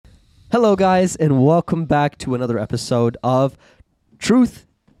Hello, guys, and welcome back to another episode of Truth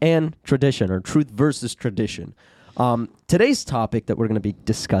and Tradition, or Truth versus Tradition. Today's topic that we're going to be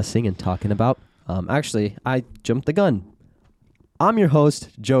discussing and talking about, actually, I jumped the gun. I'm your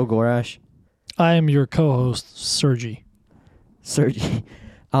host, Joe Gorash. I am your co-host, Sergi.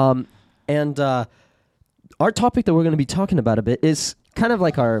 And our topic that we're going to be talking about a bit is kind of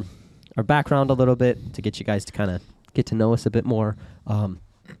like our background a little bit to get you guys to kind of get to know us a bit more.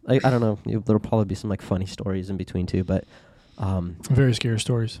 I don't know. There'll probably be some like funny stories in between too, but very scary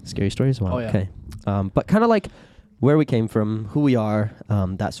stories. Scary stories. Wow. Oh, yeah. Okay. But kind of like where we came from, who we are,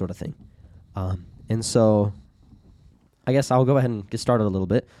 that sort of thing. And so, I guess I'll go ahead and get started a little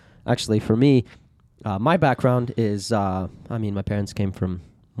bit. Actually, for me, my background is, my parents came from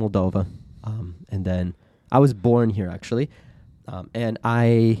Moldova, and then I was born here actually, and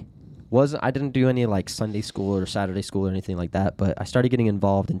I didn't do any like Sunday school or Saturday school or anything like that, but I started getting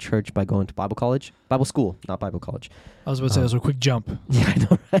involved in church by going to Bible school, not Bible college. I was about to say, it was a quick jump. Yeah, I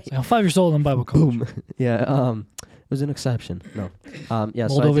know, right? I'm 5 years old in Bible college. Boom. Yeah, it was an exception. No. Yeah,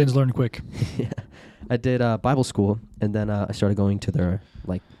 Moldovians learn quick. Yeah, I did Bible school, and then I started going to their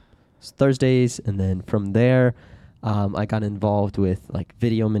like Thursdays, and then from there, I got involved with like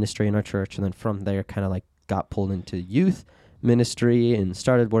video ministry in our church, and then from there, kind of like got pulled into youth ministry and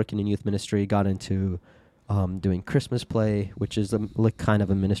started working in youth ministry. Got into doing Christmas play, which is like kind of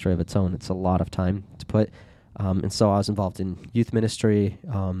a ministry of its own. It's a lot of time to put, and so I was involved in youth ministry,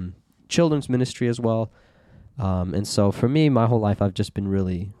 children's ministry as well. And so for me, my whole life, I've just been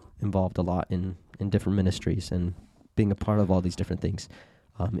really involved a lot in different ministries and being a part of all these different things.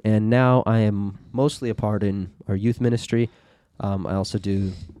 And now I am mostly a part in our youth ministry. I also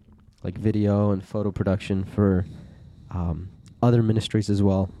do like video and photo production for other ministries as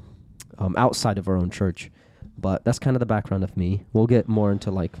well, outside of our own church. But that's kind of the background of me. We'll get more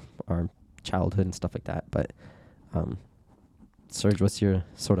into like our childhood and stuff like that. But Serge, what's your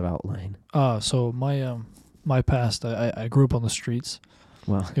sort of outline? So my past, I grew up on the streets.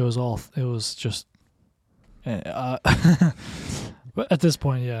 Well, it was just but at this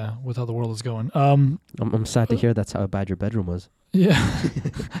point, yeah, with how the world is going. I'm sad to hear that's how bad your bedroom was. Yeah.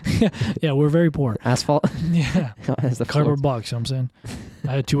 Yeah, we're very poor. Asphalt? Yeah. Cardboard box, you know what I'm saying?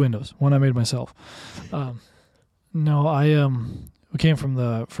 I had 2 windows. One I made myself. We came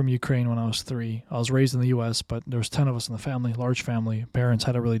from Ukraine when I was 3. I was raised in the U.S., but there was 10 of us in the family, large family. Parents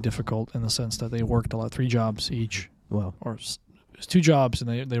had it really difficult in the sense that they worked a lot, 3 jobs each. Wow. Or it was 2 jobs,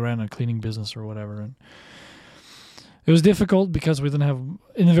 and they ran a cleaning business or whatever. And it was difficult because we didn't have,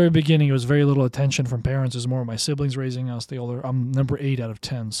 in the very beginning, it was very little attention from parents. It was more of my siblings raising us. The older, I'm number 8 out of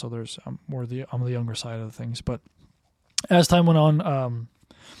 10, so I'm the younger side of the things. But as time went on,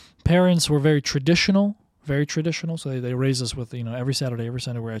 parents were very traditional. So they raised us with, every Saturday, every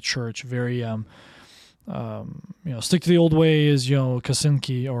Sunday we're at church. Very, stick to the old ways,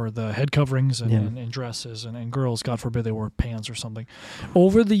 kasinki, or the head coverings and dresses, and girls, God forbid, they wore pants or something.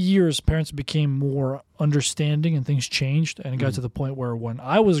 Over the years, parents became more understanding and things changed, and it got to the point where when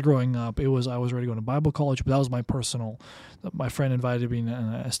I was growing up, I was ready to go to Bible college, but that was my friend invited me,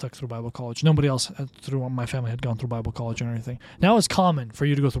 and I stuck through Bible college. Nobody else through my family had gone through Bible college or anything. Now it's common for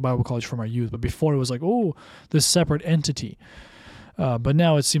you to go through Bible college from our youth, but before it was like, oh, this separate entity. But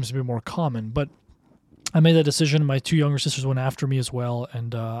now it seems to be more common. But I made that decision. My 2 younger sisters went after me as well,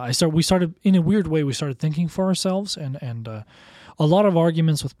 and we started in a weird way. We started thinking for ourselves, and a lot of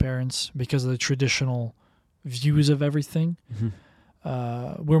arguments with parents because of the traditional views of everything.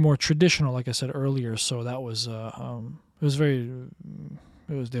 Mm-hmm. We're more traditional, like I said earlier, so that was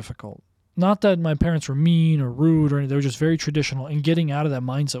it was difficult. Not that my parents were mean or rude or anything. They were just very traditional, and getting out of that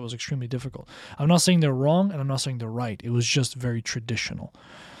mindset was extremely difficult. I'm not saying they're wrong, and I'm not saying they're right. It was just very traditional.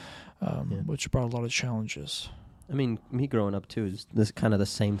 Which brought a lot of challenges. I mean, me growing up too is this kind of the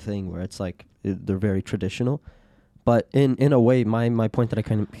same thing where it's like they're very traditional, but in a way, my point that I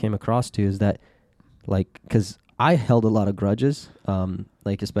kind of came across to is that, like, because I held a lot of grudges,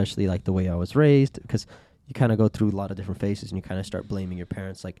 like especially like the way I was raised, because you kind of go through a lot of different phases and you kind of start blaming your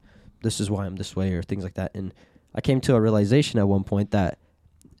parents, like this is why I'm this way or things like that. And I came to a realization at one point that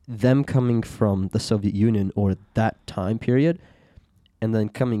them coming from the Soviet Union or that time period, and then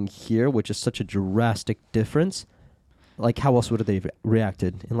coming here, which is such a drastic difference, like how else would they have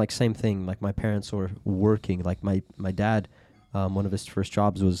reacted? And like same thing, like my parents were working, like my dad, one of his first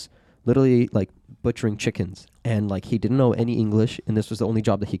jobs was literally like butchering chickens, and like he didn't know any English, and this was the only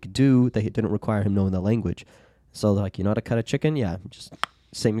job that he could do that didn't require him knowing the language. So like, you know how to cut a chicken? Yeah, just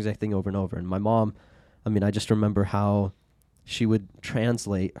same exact thing over and over. And my mom, I just remember how she would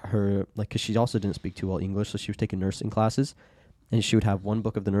translate her, like, because she also didn't speak too well English, so she was taking nursing classes. and she would have one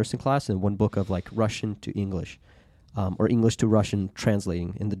book of the nursing class and one book of like Russian to English, or English to Russian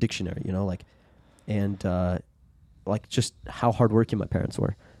translating in the dictionary, you know, like, and like just how hardworking my parents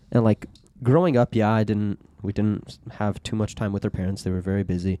were. And like growing up, yeah, we didn't have too much time with our parents. They were very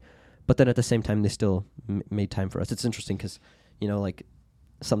busy, but then at the same time, they still made time for us. It's interesting because, you know, like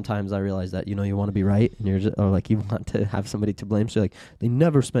sometimes I realize that, you know, you want to be right and you're just, or like you want to have somebody to blame. So like they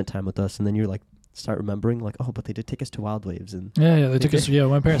never spent time with us, and then you're like start remembering like, oh, but they did take us to Wild Waves, and they took us. Yeah,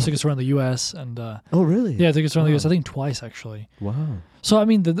 my parents took us around the U.S. and oh really? Yeah, they took us around the U.S. I think twice actually. Wow. So I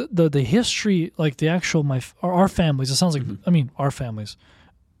mean the history, like the actual our families. It sounds like I mean our families.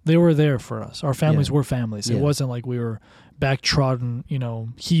 They were there for us. Our families were families. It wasn't like we were backtrodden, you know,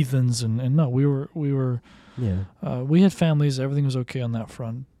 heathens, and no, we were. Yeah. We had families. Everything was okay on that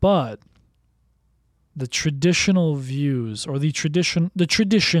front, but the traditional views or the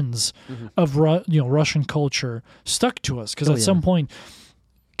traditions of Russian culture stuck to us because at some point,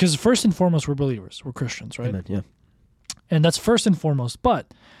 because first and foremost we're believers, we're Christians, right? Amen, yeah. And that's first and foremost.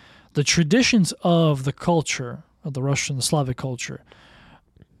 But the traditions of the culture of the Russian, the Slavic culture,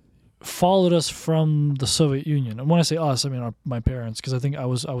 followed us from the Soviet Union. And when I say us, I mean my parents, because I think I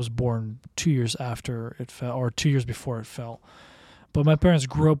was born 2 years after it fell, or 2 years before it fell. But my parents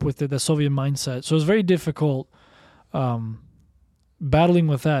grew up with the Soviet mindset, so it was very difficult battling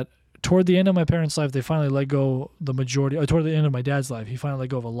with that. Toward the end of my parents' life, they finally let go the majority. Toward the end of my dad's life, he finally let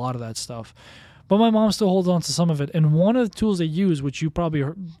go of a lot of that stuff. But my mom still holds on to some of it. And one of the tools they use, which you probably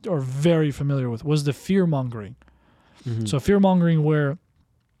are very familiar with, was the fear-mongering. Mm-hmm. So fear-mongering where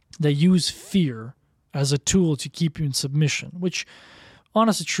they use fear as a tool to keep you in submission, which,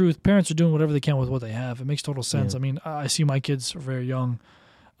 honest to truth, parents are doing whatever they can with what they have. It makes total sense. Yeah. I mean, I see my kids are very young.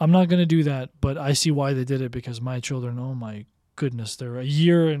 I'm not going to do that, but I see why they did it, because my children, oh my goodness, they're a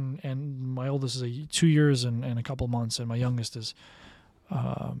year, and my oldest is 2 years and a couple months, and my youngest is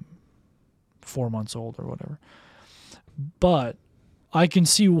 4 months old or whatever. But I can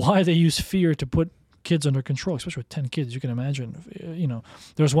see why they use fear to put kids under control, especially with 10 kids. You can imagine, you know,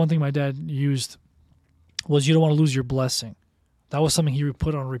 there's one thing my dad used was you don't want to lose your blessing. That was something he would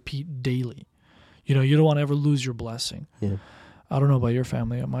put on repeat daily. You know, you don't want to ever lose your blessing. Yeah. I don't know about your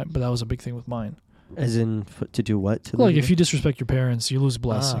family, but that was a big thing with mine. As in, to do what? To like, if you disrespect your parents, you lose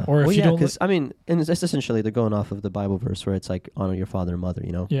blessing. Or if you don't, because I mean, and it's essentially they're going off of the Bible verse where it's like honor your father and mother.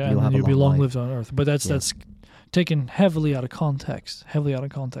 You know, yeah, you'll be long lived on earth. But that's taken heavily out of context. Heavily out of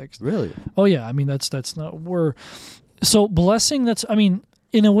context. Really? Oh yeah. I mean, that's not so blessing. That's, I mean,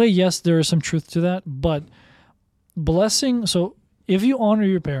 in a way, yes, there is some truth to that, but blessing. So if you honor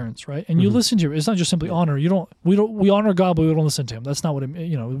your parents, right, and you listen to it's not just simply honor. We honor God, but we don't listen to Him. That's not what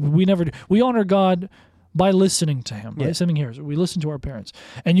we never do. We honor God by listening to Him. Right? Yeah. Same thing here. We listen to our parents,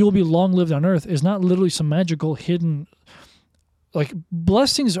 and you will be long lived on earth is not literally some magical hidden. Like,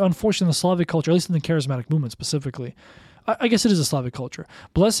 blessings, unfortunately, in the Slavic culture, at least in the charismatic movement specifically, I guess it is a Slavic culture.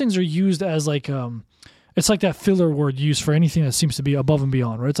 Blessings are used as like it's like that filler word used for anything that seems to be above and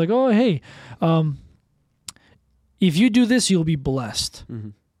beyond, right? It's like, oh hey. If you do this, you'll be blessed. Mm-hmm.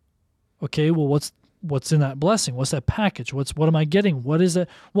 Okay, well, what's in that blessing? What's that package? What am I getting? What is that?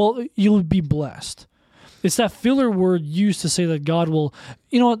 Well, you'll be blessed. It's that filler word used to say that God will,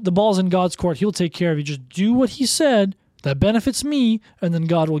 you know what, the ball's in God's court. He'll take care of you. Just do what He said. That benefits me, and then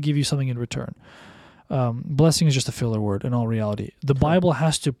God will give you something in return. Blessing is just a filler word in all reality. The Bible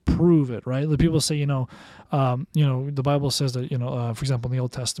has to prove it, right? The people say, the Bible says that, for example, in the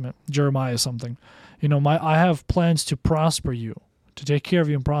Old Testament, Jeremiah something, I have plans to prosper you, to take care of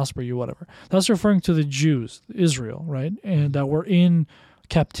you and prosper you, whatever. That's referring to the Jews, Israel, right? And that we're in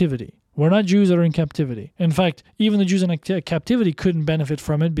captivity. We're not Jews that are in captivity. In fact, even the Jews in captivity couldn't benefit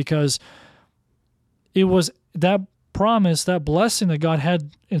from it because it was that promise, that blessing that God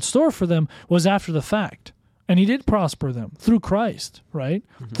had in store for them was after the fact. And He did prosper them through Christ, right?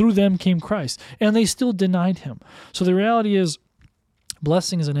 Mm-hmm. Through them came Christ. And they still denied Him. So the reality is,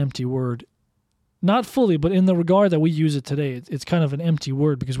 blessing is an empty word. Not fully, but in the regard that we use it today, it's kind of an empty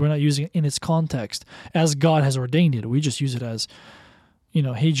word because we're not using it in its context as God has ordained it. We just use it as,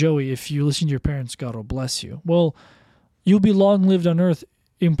 hey, Joey, if you listen to your parents, God will bless you. Well, you'll be long-lived on earth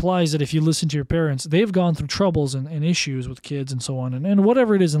implies that if you listen to your parents, they've gone through troubles and issues with kids and so on, and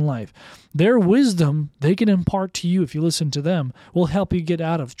whatever it is in life. Their wisdom they can impart to you if you listen to them will help you get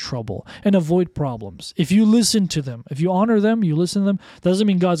out of trouble and avoid problems. If you listen to them, if you honor them, you listen to them, that doesn't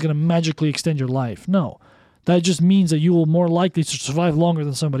mean God's going to magically extend your life. No. That just means that you will more likely to survive longer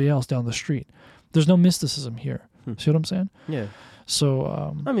than somebody else down the street. There's no mysticism here. See what I'm saying? Yeah. So,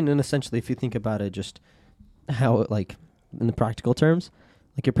 and essentially, if you think about it, just how, like, in the practical terms,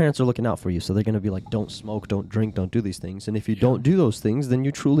 like your parents are looking out for you, so they're going to be like, don't smoke, don't drink, don't do these things. And if you don't do those things, then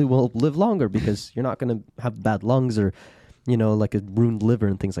you truly will live longer because you're not going to have bad lungs or, like a ruined liver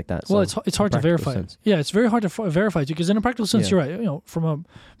and things like that. Well, so it's hard to verify. Sense. Yeah, it's very hard to verify too, because in a practical sense, you're right. From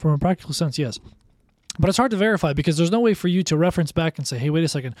a practical sense, yes. But it's hard to verify because there's no way for you to reference back and say, hey, wait a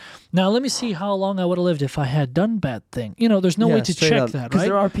second. Now let me see how long I would have lived if I had done bad thing. There's no way to check that, right? Because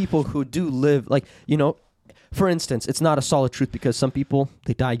there are people who do live, like, for instance, it's not a solid truth because some people,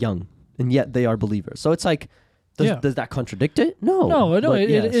 they die young and yet they are believers. So it's like, does that contradict it? No. No,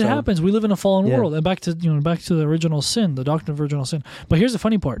 it happens. We live in a fallen world. And back to the original sin, the doctrine of original sin. But here's the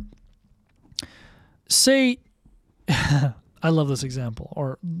funny part. Say... I love this example,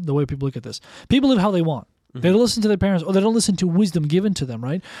 or the way people look at this. People live how they want. They don't listen to their parents, or they don't listen to wisdom given to them,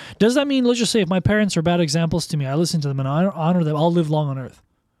 right? Does that mean, let's just say, if my parents are bad examples to me, I listen to them and I honor them, I'll live long on earth,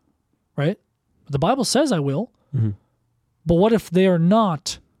 right? The Bible says I will. But what if they're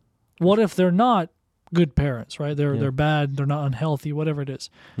not? What if they're not good parents, right? They're bad, they're not unhealthy, whatever it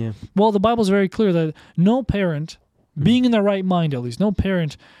is. Yeah. Well, the Bible's very clear that no parent, being in their right mind at least, no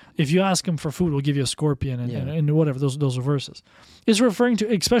parent, if you ask him for food, will give you a scorpion and whatever, those are verses. It's referring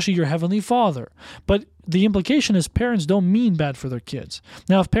to especially your heavenly Father. But the implication is parents don't mean bad for their kids.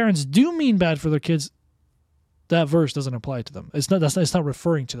 Now, if parents do mean bad for their kids, that verse doesn't apply to them. It's not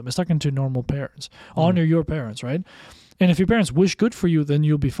referring to them. It's talking to normal parents. Honor your parents, right? And if your parents wish good for you, then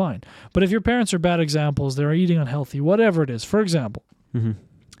you'll be fine. But if your parents are bad examples, they're eating unhealthy, whatever it is, for example,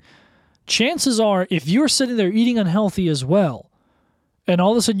 chances are if you're sitting there eating unhealthy as well, and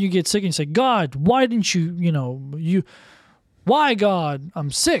all of a sudden you get sick and you say, God, why didn't why, God, I'm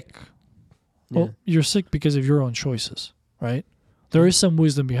sick? Well, you're sick because of your own choices, right? There is some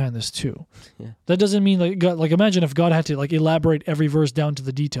wisdom behind this too. Yeah. That doesn't mean like God, like imagine if God had to like elaborate every verse down to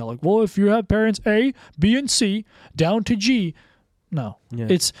the detail. Like, well, if you have parents A, B, and C down to G, no. Yeah.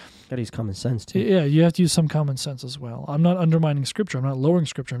 It's gotta use common sense too. Yeah, you have to use some common sense as well. I'm not undermining Scripture. I'm not lowering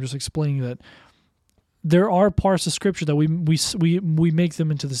Scripture. I'm just explaining that there are parts of Scripture that we make them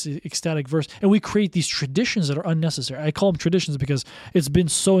into this ecstatic verse, and we create these traditions that are unnecessary. I call them traditions because it's been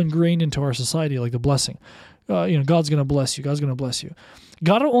so ingrained into our society, like the blessing. God's going to bless you. God's going to bless you.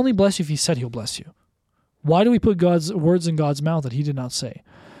 God will only bless you if He said He'll bless you. Why do we put God's words in God's mouth that He did not say?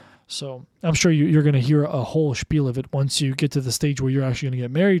 So I'm sure you're going to hear a whole spiel of it once you get to the stage where you're actually going to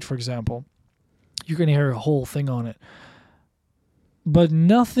get married, for example. You're going to hear a whole thing on it. But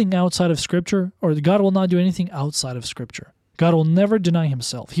nothing outside of Scripture, or God will not do anything outside of Scripture. God will never deny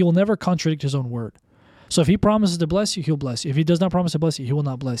Himself. He will never contradict His own word. So if He promises to bless you, He'll bless you. If He does not promise to bless you, He will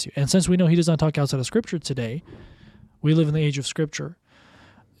not bless you. And since we know He does not talk outside of Scripture today, we live in the age of Scripture.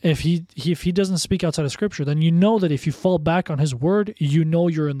 If he doesn't speak outside of Scripture, then you know that if you fall back on His word, you know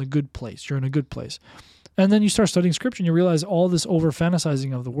you're in the good place. You're in a good place. And then you start studying Scripture and you realize all this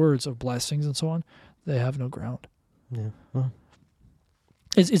over-fantasizing of the words of blessings and so on, they have no ground. Yeah. Well.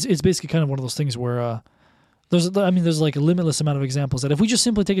 It's basically kind of one of those things where there's like a limitless amount of examples that if we just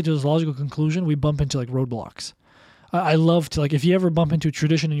simply take it to its logical conclusion, we bump into like roadblocks. I love to, like, if you ever bump into a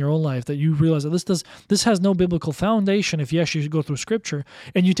tradition in your own life that you realize that this has no biblical foundation, if you actually go through Scripture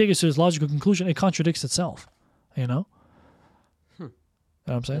and you take it to its logical conclusion, it contradicts itself. You know? You know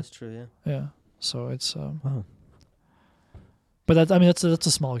what I'm saying? That's true, yeah. Yeah. So it's wow. But that's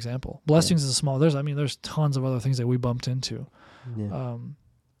a small example. Blessings is a small. There's tons of other things that we bumped into. Yeah.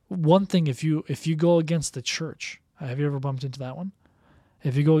 One thing, if you go against the church, have you ever bumped into that one?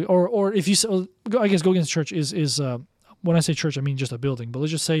 If you go, or if you, I guess go against church is when I say church, I mean just a building. But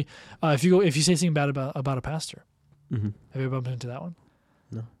let's just say if you say something bad about a pastor, have you ever bumped into that one?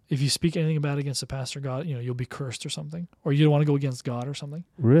 No. If you speak anything bad against a pastor, God, you'll be cursed or something, or you don't want to go against God or something.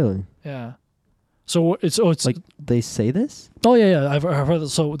 Really? Yeah. So it's like they say this? Oh yeah. I've heard that.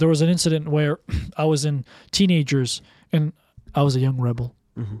 So there was an incident where I was in teenagers and I was a young rebel.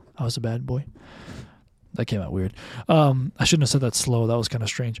 Mm-hmm. I was a bad boy. That came out weird. I shouldn't have said that slow. That was kind of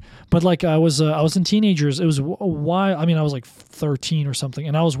strange. But like I was in teenagers. It was a while. I was like 13 or something,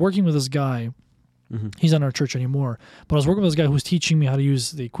 and I was working with this guy. Mm-hmm. He's not in our church anymore. But I was working with this guy who was teaching me how to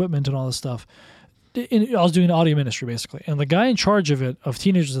use the equipment and all this stuff. I was doing audio ministry basically, and the guy in charge of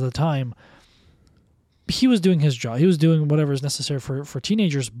teenagers at the time, he was doing his job. He was doing whatever is necessary for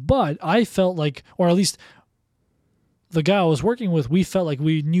teenagers. But I felt like, or at least the guy I was working with, we felt like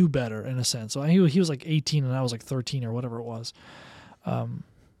we knew better in a sense. So he was like 18 and I was like 13 or whatever it was.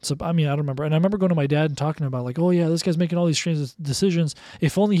 So I don't remember. And I remember going to my dad and talking about like, oh yeah, this guy's making all these strange decisions.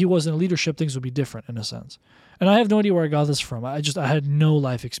 If only he wasn't in leadership, things would be different in a sense. And I have no idea where I got this from. I had no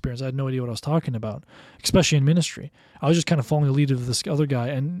life experience. I had no idea what I was talking about, especially in ministry. I was just kind of following the lead of this other guy,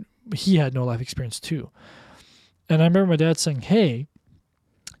 and he had no life experience too. And I remember my dad saying, hey,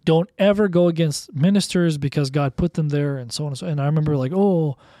 Don't ever go against ministers because God put them there and so on and so on. And I remember like,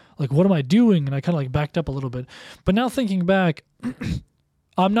 oh, like, what am I doing? And I kind of like backed up a little bit. But now thinking back,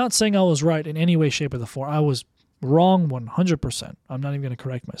 I'm not saying I was right in any way, shape, or the form. I was wrong 100%. I'm not even going to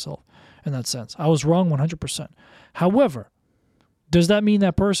correct myself in that sense. I was wrong 100%. However, does that mean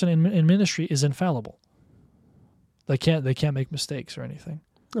that person in ministry is infallible? They can't make mistakes or anything.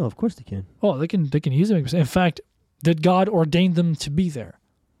 No, of course they can. Oh, they can easily make mistakes. In fact, did God ordain them to be there?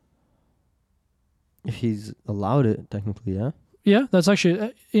 If he's allowed it, technically, yeah. Yeah, that's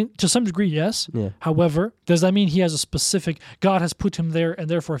actually, to some degree, yes. Yeah. However, does that mean he has a specific, God has put him there, and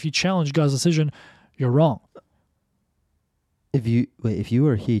therefore if you challenge God's decision, you're wrong? If you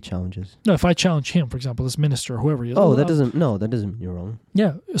or he challenges. No, if I challenge him, for example, this minister or whoever he is. Oh, that doesn't mean you're wrong.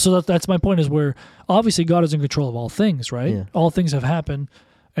 Yeah, so that's my point, is where obviously God is in control of all things, right? Yeah. All things have happened,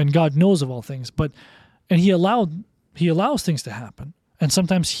 and God knows of all things, and he allows things to happen, and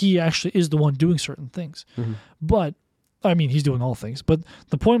sometimes he actually is the one doing certain things. Mm-hmm. But, I mean, he's doing all things. But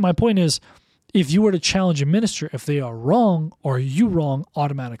my point is, if you were to challenge a minister, if they are wrong, are you wrong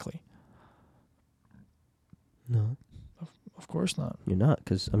automatically? No. Of course not. You're not,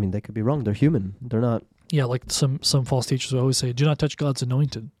 because, I mean, they could be wrong. They're human. They're not. Yeah, like some false teachers will always say, do not touch God's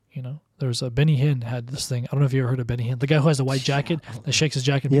anointed. You know, there's Benny Hinn had this thing. I don't know if you ever heard of Benny Hinn. The guy who has the white jacket that shakes his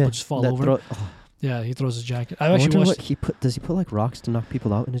jacket and people just fall over. Yeah, he throws his jacket. I actually watched. Does he put like rocks to knock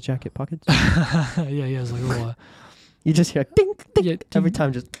people out in his jacket pockets? Yeah, he has like a little. You just hear ding, ding, yeah, every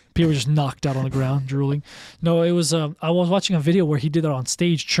time. Just people just knocked out on the ground, drooling. No, it was. I was watching a video where he did that on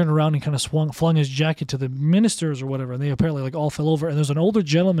stage, turned around and kind of flung his jacket to the ministers or whatever, and they apparently like all fell over. And there's an older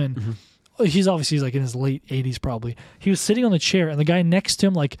gentleman. Mm-hmm. He's like in his late 80s probably. He was sitting on the chair, and the guy next to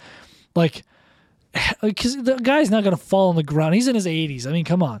him, like, because the guy's not gonna fall on the ground. He's in his 80s. I mean,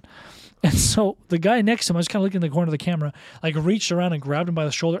 come on. And so the guy next to him, I was kind of looking in the corner of the camera, like reached around and grabbed him by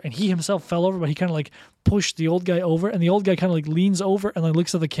the shoulder, and he himself fell over, but he kind of like pushed the old guy over, and the old guy kind of like leans over and like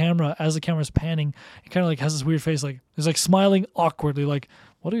looks at the camera as the camera's panning, and kind of like has this weird face, like he's like smiling awkwardly, like,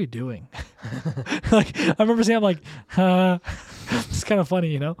 what are you doing? Like, I remember seeing him like, it's kind of funny,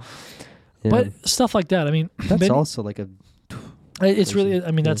 you know? Yeah. But stuff like that, I mean. That's also like a. It's really, I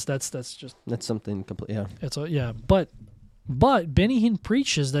mean, that's just. That's something complete, yeah. It's yeah, But Benny Hinn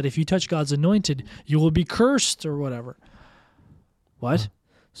preaches that if you touch God's anointed, you will be cursed or whatever. What?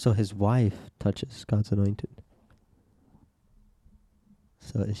 So his wife touches God's anointed.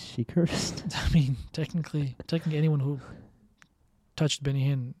 So is she cursed? I mean, technically anyone who touched Benny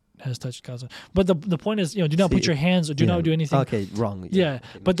Hinn has touched God's anointed. But the point is, do not put your hands or do not do anything. Okay, wrong. Yeah,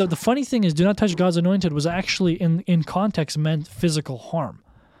 but the funny thing is, do not touch God's anointed was actually in context meant physical harm.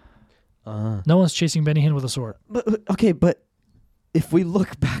 No one's chasing Benny Hinn with a sword. But if we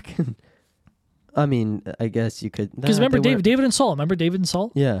look back, I mean, I guess you could. Because remember David and Saul. Remember David and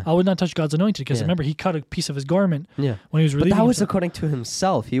Saul? Yeah. I would not touch God's anointed because remember he cut a piece of his garment. Yeah. When he was relieving But that was himself. According to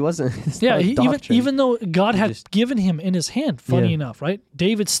himself. He wasn't. Even though God had given him in his hand. Funny enough, right?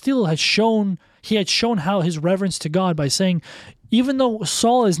 David still had shown how his reverence to God by saying, even though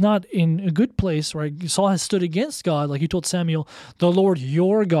Saul is not in a good place, right? Saul has stood against God, like he told Samuel, the Lord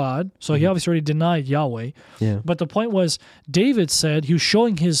your God. So he obviously already denied Yahweh. Yeah. But the point was, David said he was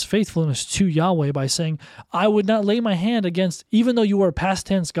showing his faithfulness to Yahweh by saying, I would not lay my hand against, even though you were past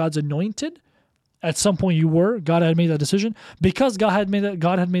tense God's anointed. At some point you were. God had made that decision. Because God had made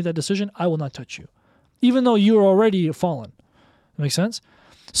that decision, I will not touch you, even though you are already fallen. That makes sense?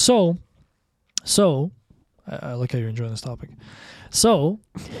 So. I like how you're enjoying this topic. So,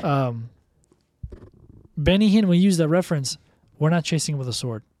 Benny Hinn, when we use that reference, we're not chasing him with a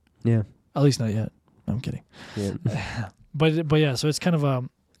sword. Yeah. At least not yet. No, I'm kidding. Yeah. but yeah, so it's kind of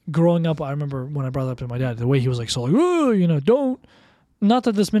growing up. I remember when I brought that up to my dad, the way he was like, so like, oh, don't. Not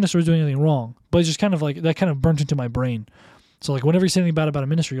that this minister was doing anything wrong, but it's just kind of like that kind of burnt into my brain. So like whenever you say anything bad about a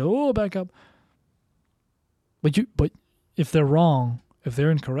ministry, you go, back up. But if they're wrong, if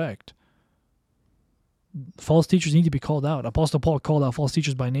they're incorrect, false teachers need to be called out. Apostle Paul called out false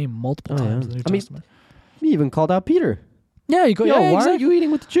teachers by name multiple times in the New Testament. He even called out Peter. Yeah, you go. Why are you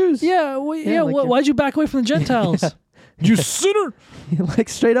eating with the Jews? Yeah, why'd you back away from the Gentiles? You sinner! Like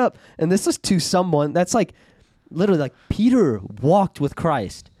straight up. And this is to someone that's like literally like Peter walked with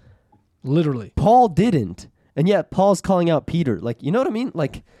Christ. Literally. Paul didn't, and yet Paul's calling out Peter. Like, you know what I mean?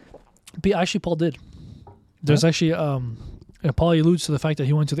 Like, actually, Paul did. There's actually Paul alludes to the fact that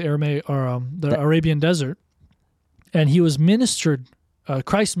he went to the Arabian desert, and he was ministered.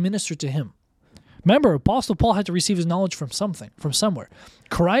 Christ ministered to him. Remember, Apostle Paul had to receive his knowledge from somewhere.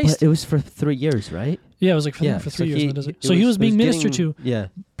 Christ. But it was for 3 years, right? Yeah, it was like for 3 years in the desert. So he was being ministered to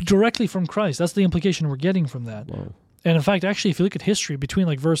directly from Christ. That's the implication we're getting from that. Whoa. And in fact, actually, if you look at history, between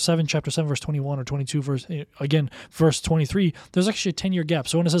like verse 7, chapter 7, verse 21 or 22, verse 23, there's actually a 10-year gap.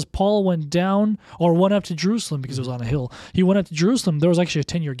 So when it says Paul went down or went up to Jerusalem because it was on a hill, he went up to Jerusalem, there was actually a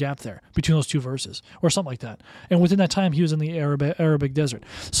 10-year gap there between those two verses or something like that. And within that time, he was in the Arabic desert.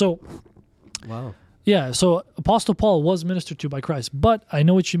 So, wow. Yeah, so Apostle Paul was ministered to by Christ, but I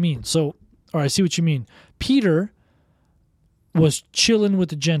know what you mean. So, or I see what you mean. Peter was chilling with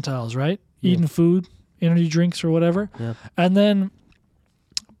the Gentiles, right? Eating food, energy drinks or whatever. Yeah. And then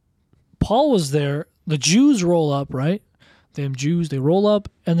Paul was there. The Jews roll up, right? Them Jews, they roll up.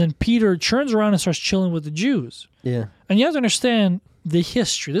 And then Peter turns around and starts chilling with the Jews. Yeah. And you have to understand the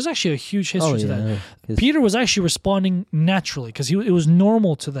history. There's actually a huge history to that. Yeah. Peter was actually responding naturally because it was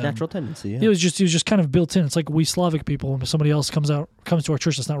normal to them. Natural tendency, yeah. He was just kind of built in. It's like we Slavic people, when somebody else comes to our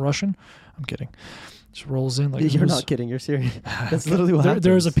church that's not Russian. I'm kidding. Just rolls in like you're not kidding. You're serious. That's literally what happens.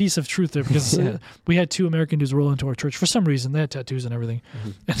 There is a piece of truth there because we had 2 American dudes roll into our church for some reason. They had tattoos and everything.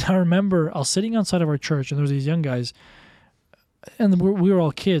 Mm-hmm. And I remember I was sitting outside of our church and there was these young guys, and we were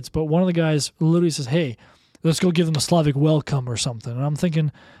all kids. But one of the guys literally says, "Hey, let's go give them a Slavic welcome or something." And I'm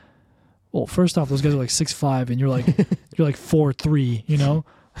thinking, well, first off, those guys are like 6'5", and you're like 4'3", you know.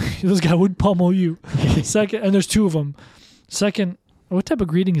 This guy would pummel you. Second, and there's 2 of them. Second, what type of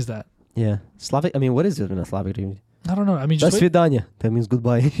greeting is that? Yeah, Slavic. I mean, what is it in a Slavic greeting? I don't know. I mean, just Do svidaniya. That means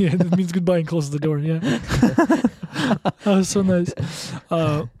goodbye. Yeah, that means goodbye and closes the door. Yeah, that was so nice.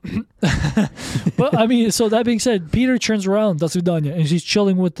 But I mean, so that being said, Peter turns around, do svidaniya, and he's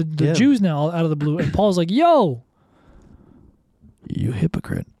chilling with the Jews now out of the blue, and Paul's like, "Yo, you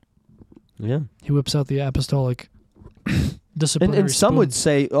hypocrite!" Yeah, he whips out the apostolic disciplinary. And some spoon. would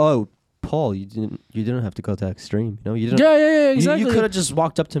say, "Oh, Paul, you didn't have to go to that extreme. You know, you didn't. Yeah, exactly. You could have just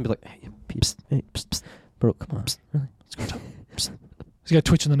walked up to him and be like, "Hey, psst, hey, psst, psst. Bro, come on, really? Let's go talk." Psst. He's got a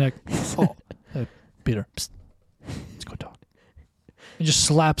twitch in the neck. Oh, hey, Peter, psst. Let's go talk. And just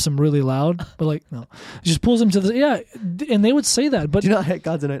slaps him really loud, but like no, he just pulls him to the and they would say that, but do not hit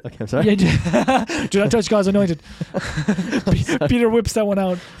God's anointed. Okay, I'm sorry. Yeah, do not touch God's anointed. Peter whips that one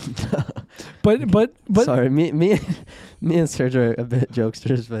out. But sorry, me and Serge are a bit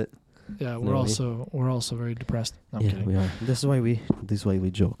jokesters, but yeah, we're also very depressed. No, I'm kidding. We are. This is why we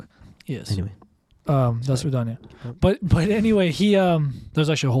joke. Yes. Anyway. That's Redania. But anyway, he there's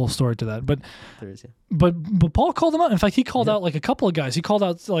actually a whole story to that. But there is, yeah. But Paul called them out. In fact, he called out like a couple of guys. He called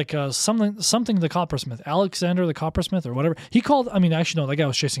out like something the coppersmith, Alexander the coppersmith or whatever. He called. I mean, actually no, that guy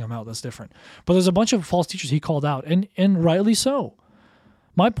was chasing him out. That's different. But there's a bunch of false teachers he called out, and rightly so.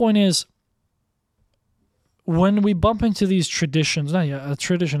 My point is, when we bump into these traditions, a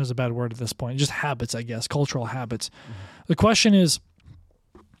tradition is a bad word at this point. Just habits, I guess, cultural habits. Mm-hmm. The question is,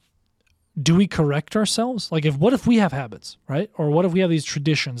 do we correct ourselves? Like, what if we have habits, right? Or what if we have these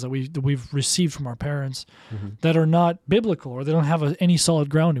traditions that we've received from our parents that are not biblical or they don't have any solid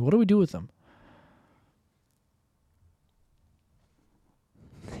grounding? What do we do with them?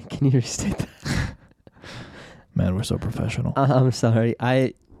 Can you restate that? Man, we're so professional. I'm sorry.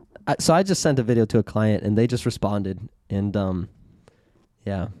 So I just sent a video to a client and they just responded, and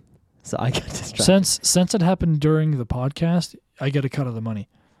yeah. So I got distracted. Since it happened during the podcast, I get a cut of the money.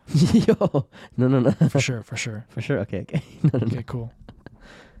 Yo, no. For sure. Okay. No. Okay, cool.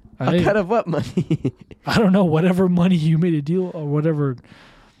 A cut of what money? I don't know. Whatever money you made a deal or whatever.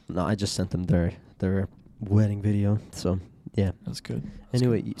 No, I just sent them their wedding video. So yeah, that's good.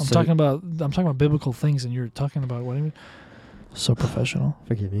 Anyway, good. I'm talking about biblical things, and you're talking about what? So professional.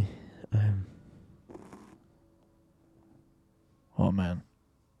 Forgive me. Oh man,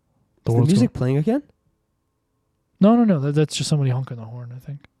 is the music playing again? No. That's just somebody honking the horn, I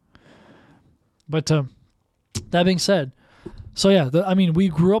think. But that being said, so yeah, we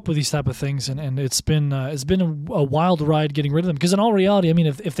grew up with these type of things, and it's been a wild ride getting rid of them. Because in all reality, I mean,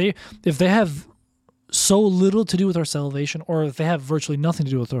 if they have so little to do with our salvation, or if they have virtually nothing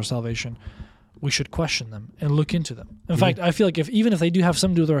to do with our salvation, we should question them and look into them. In fact, I feel like even if they do have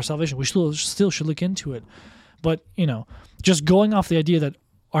something to do with our salvation, we still should look into it. But just going off the idea that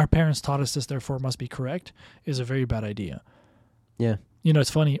our parents taught us this, therefore it must be correct, is a very bad idea. Yeah.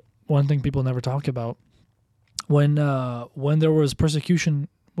 It's funny. One thing people never talk about, when there was persecution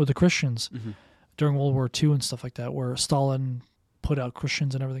with the Christians during World War II and stuff like that, where Stalin put out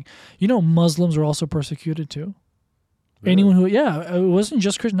Christians and everything. Muslims were also persecuted too. Really? Anyone who, it wasn't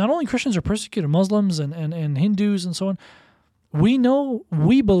just Christians. Not only Christians are persecuted, Muslims and Hindus and so on.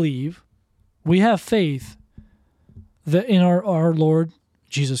 We believe, we have faith that in our Lord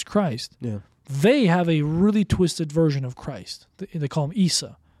Jesus Christ. Yeah. They have a really twisted version of Christ. They call him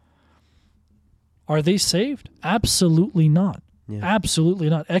Isa. Are they saved? Absolutely not. Yeah. Absolutely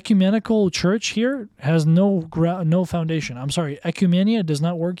not. Ecumenical church here has no foundation. I'm sorry, ecumenia does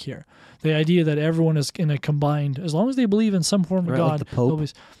not work here. The idea that everyone is in a combined, as long as they believe in some form of God, like the Pope,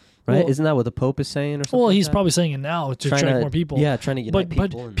 right? Well, Isn't that what the Pope is saying or something? Well, like he's that? probably saying it now to attract more people. Yeah, trying to unite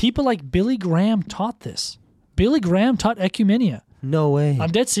people. But people like Billy Graham taught this. Billy Graham taught ecumenia. No way.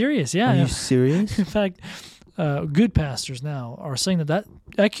 I'm dead serious. Yeah. Are you serious? In fact, good pastors now are saying that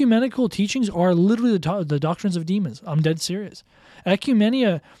ecumenical teachings are literally the doctrines of demons. I'm dead serious.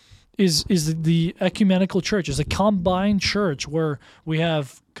 Ecumenia is the ecumenical church. Is a combined church where we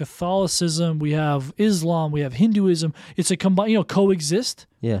have Catholicism, we have Islam, we have Hinduism. It's a combined, coexist.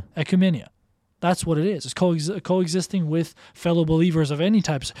 Yeah. Ecumenia. That's what it is. It's coexisting with fellow believers of any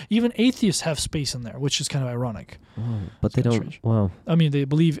types. Even atheists have space in there, which is kind of ironic. Oh, but they don't. Strange. Wow. I mean, they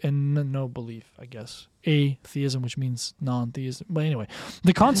believe in no belief, I guess. Atheism, which means non-theism. But anyway,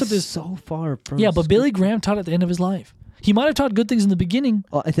 the concept is so far from. Yeah, but Billy Graham taught at the end of his life. He might have taught good things in the beginning.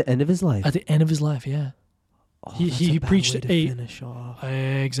 Oh, at the end of his life. At the end of his life, yeah. Oh, he preached to finish off.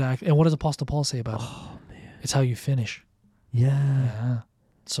 Exactly. And what does Apostle Paul say about it? Oh man. It's how you finish. Yeah.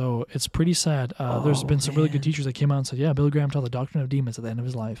 So it's pretty sad. There's been some really good teachers that came out and said, yeah, Billy Graham taught the doctrine of demons at the end of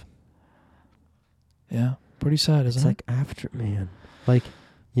his life. Yeah, pretty sad, isn't it? It's like after, man. Like,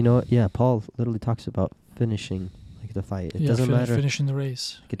 Paul literally talks about finishing like the fight. It doesn't matter. Finishing the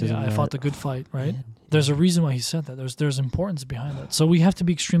race. It doesn't matter. I fought the good fight, right? Man. There's a reason why he said that. There's importance behind that. So we have to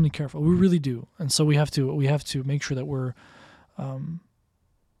be extremely careful. We really do. And so we have to make sure that we're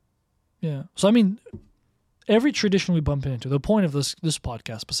So I mean, every tradition we bump into, the point of this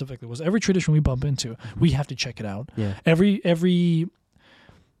podcast specifically was every tradition we bump into, we have to check it out. Yeah. Every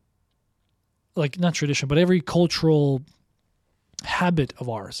like not tradition, but every cultural habit of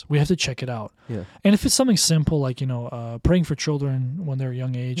ours, we have to check it out. Yeah. And if it's something simple like praying for children when they're a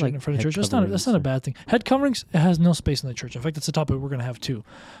young age like in front of church, that's not a bad thing. Head coverings, it has no space in the church. In fact, it's a topic we're going to have too.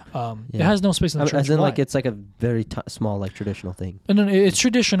 It has no space in the church. As in, like it's like a very small like traditional thing. And then it's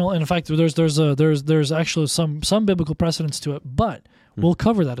traditional. And in fact, there's actually some biblical precedence to it, but we'll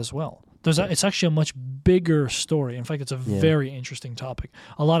cover that as well. It's actually a much bigger story. In fact, it's a very interesting topic.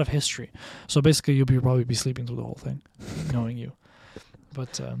 A lot of history. So basically, you'll probably be sleeping through the whole thing, knowing you.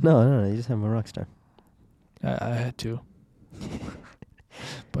 But no, you just have a rock star. I had to.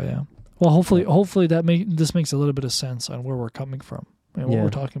 But yeah. Well, hopefully this makes a little bit of sense on where we're coming from and what we're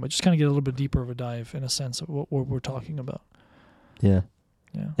talking about. Just kind of get a little bit deeper of a dive in a sense of what we're talking about. Yeah.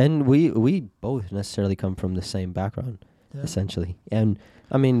 Yeah. And we both necessarily come from the same background, essentially. And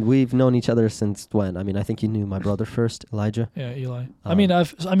I mean, we've known each other since when? I mean, I think you knew my brother first, Elijah. Yeah, Eli. I mean,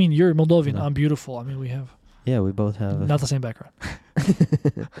 you're Moldovan. I'm beautiful. I mean, we have. Yeah, we both have. Not the same background.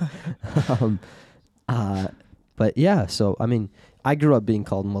 But yeah, so I mean, I grew up being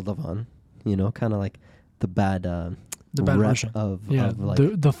called Moldovan. Kind of like the bad version of like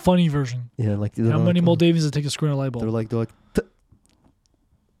the funny version. Yeah, like how many Moldavians that take a screw in a light bulb? They're like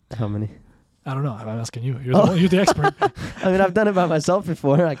how many? I don't know. I'm asking you. You're the expert. I mean, I've done it by myself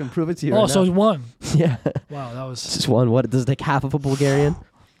before. I can prove it to you. So it's one. Yeah. Wow, that was just one. What does it take? Half of a Bulgarian?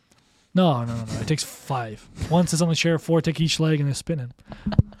 No. It takes 5. One sits on the chair, 4 take each leg, and they're spinning.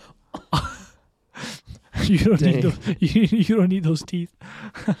 You don't need those teeth.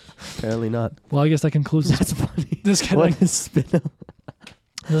 Apparently not. Well, I guess that concludes. That's funny. What is spin?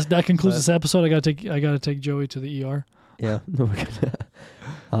 That concludes this episode. I gotta take Joey to the ER. Yeah, no, we're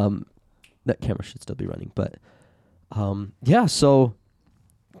gonna. That camera should still be running, but yeah. So,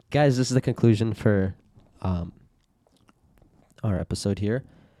 guys, this is the conclusion for our episode here,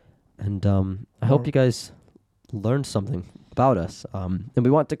 and I hope you guys learned something about us. And we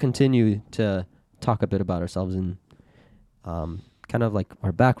want to continue to talk a bit about ourselves and kind of like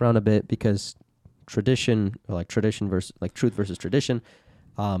our background a bit, because tradition versus like truth versus tradition.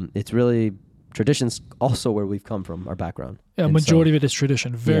 It's really tradition's also where we've come from, our background. Yeah, majority of it is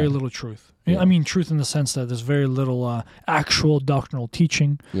tradition. Very little truth. Yeah. I mean, truth in the sense that there's very little actual doctrinal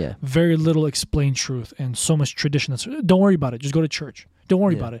teaching. Yeah. Very little explained truth, and so much tradition. Don't worry about it. Just go to church. Don't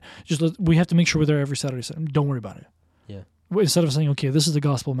worry about it. We have to make sure we're there every Saturday. Don't worry about it. Yeah. Instead of saying, okay, this is the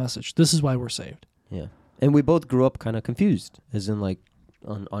gospel message. This is why we're saved. Yeah. And we both grew up kind of confused, as in like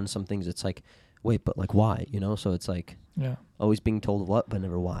on some things it's like, wait, but like why? So it's like always being told what, but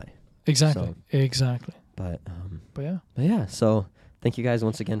never why. Exactly. Exactly. But yeah. So thank you guys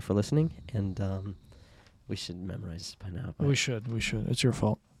once again for listening, and we should memorize by now. We should. It's your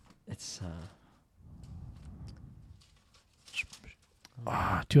fault. It's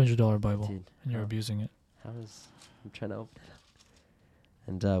 $200 Bible, dude, and you're abusing it. I'm trying to open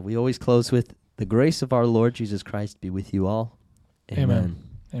it up. And we always close with the grace of our Lord Jesus Christ be with you all. Amen.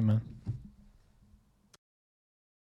 Amen.